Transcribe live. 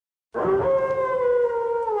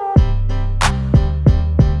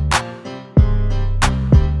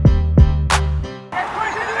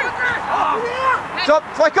Stop,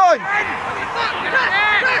 flick on!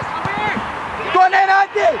 Go on then,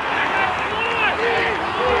 Andy!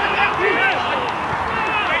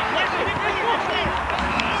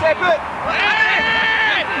 Step it!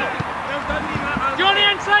 Johnny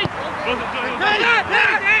inside!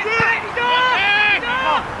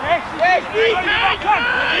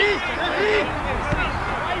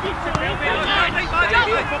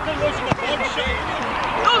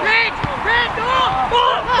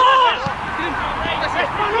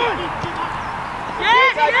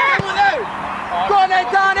 Go on then,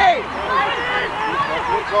 Danny!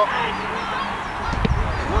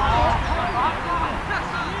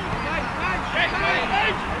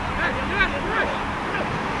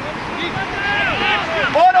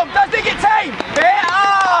 Autumn, doesn't get time!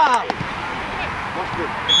 Better!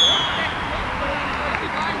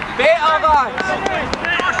 Better, lads!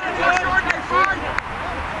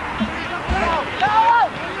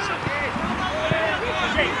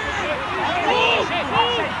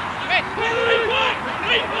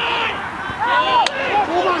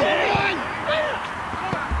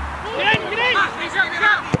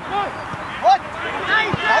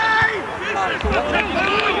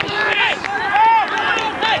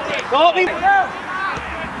 Got me!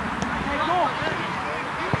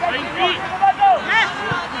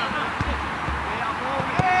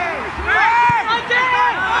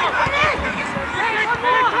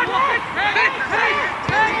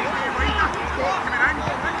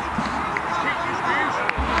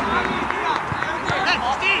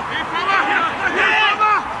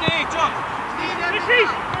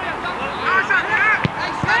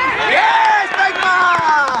 Yes, big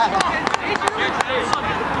man!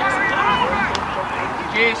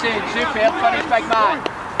 Jason, superb finish, big man.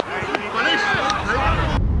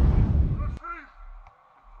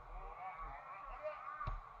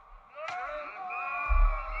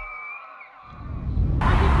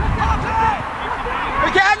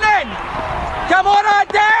 We're getting in! Come on,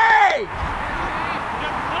 Andy!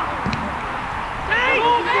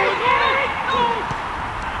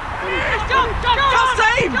 Just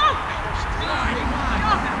team!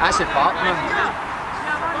 That's a partner.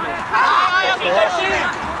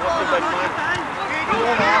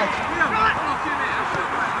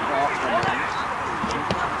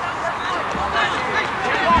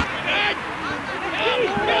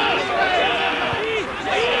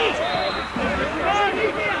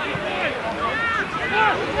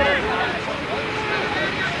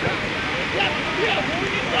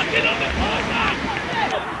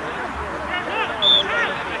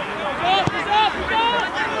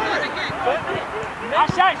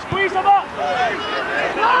 That's it, squeeze them up!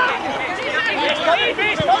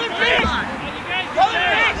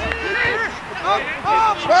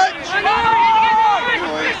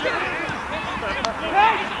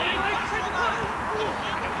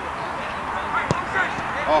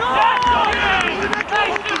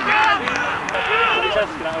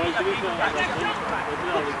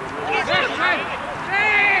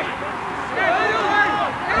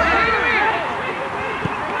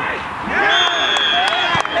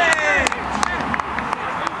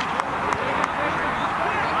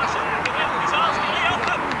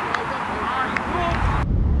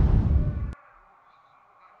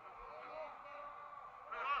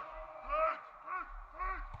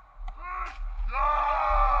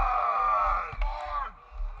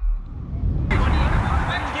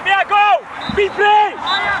 Be brave!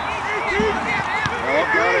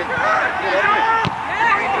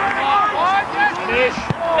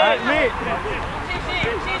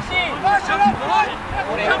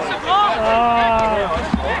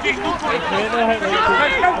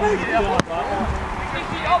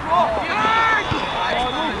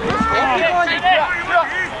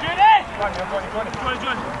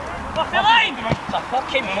 Off the line! It's a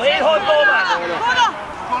fucking play, hot man!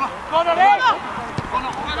 Corner!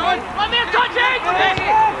 One there, touching!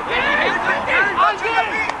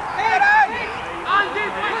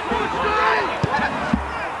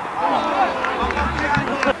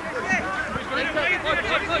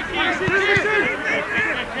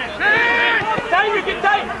 Time, you get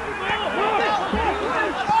time!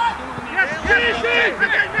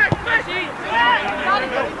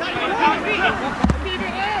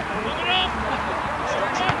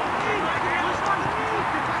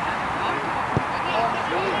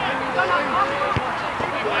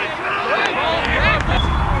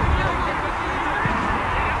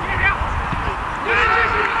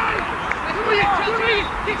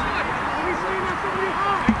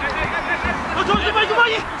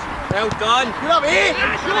 Well done. Good up, eh?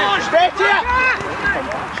 Stretch it.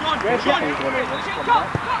 Stretch it.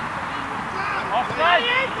 Offside.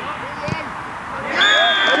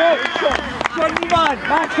 Schon niemand!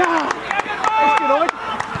 Marker! Ist geläuft!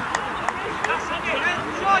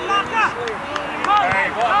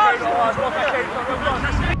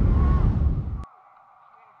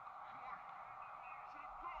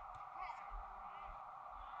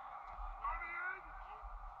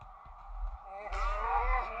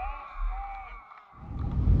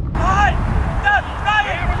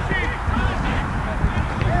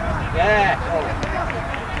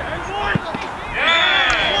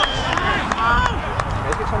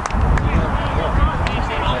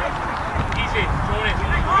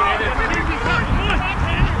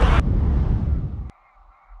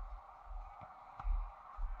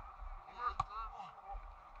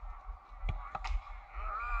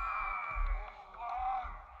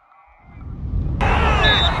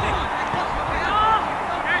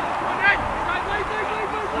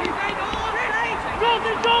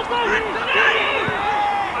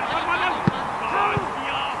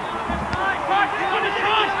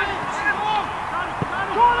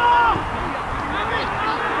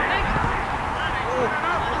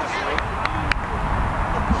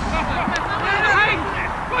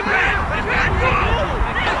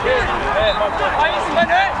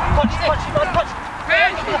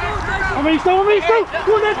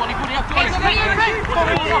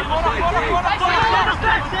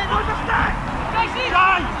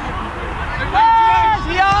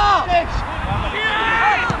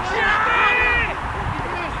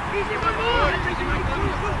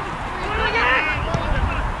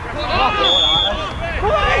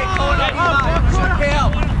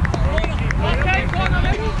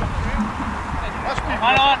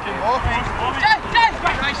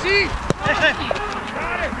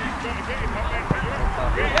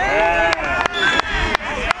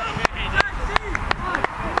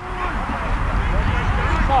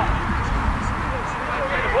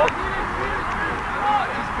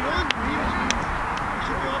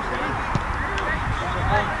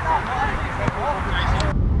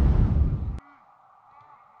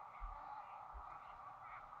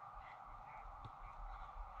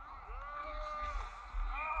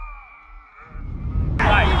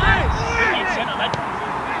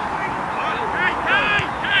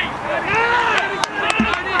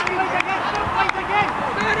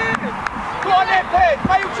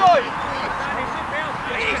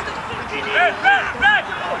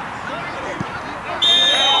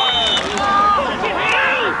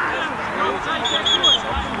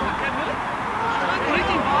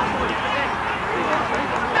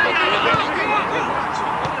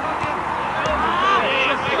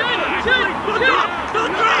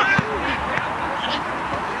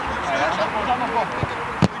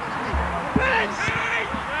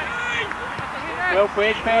 Well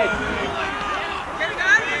played, Ped.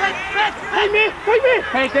 Find me!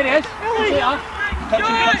 Ped, there he is.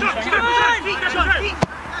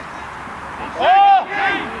 Oh!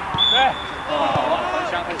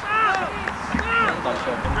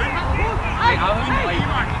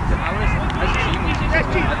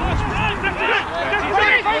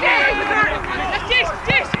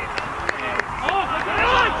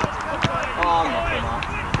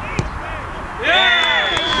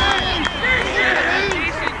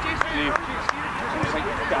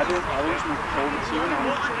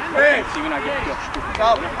 See when I get your stupid.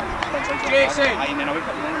 Jason! And then I wake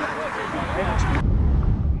up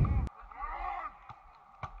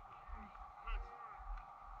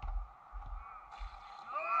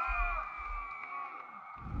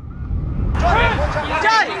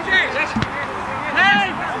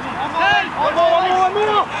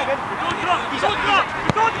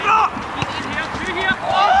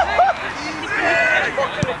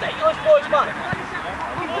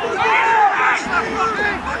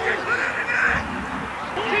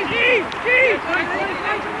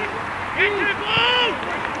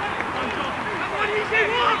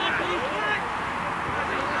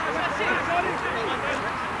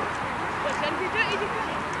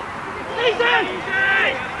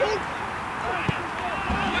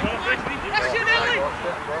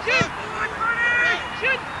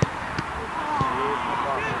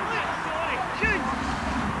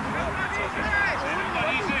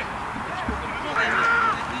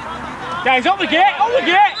Guys, up the gate! Up the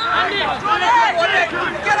gate!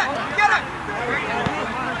 Get it!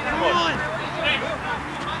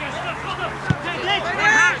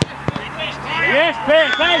 Yes,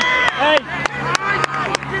 Pete,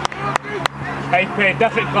 hey, Pete,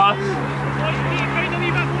 different class.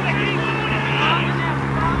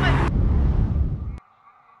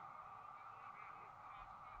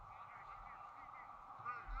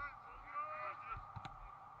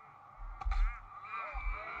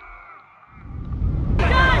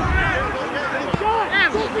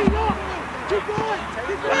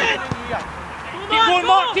 going,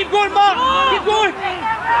 Mark! Keep going, Mark! Keep going!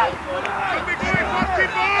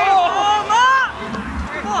 Oh, Mark!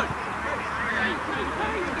 Come on!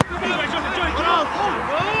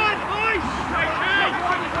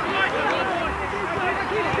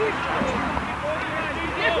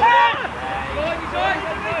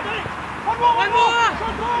 One more!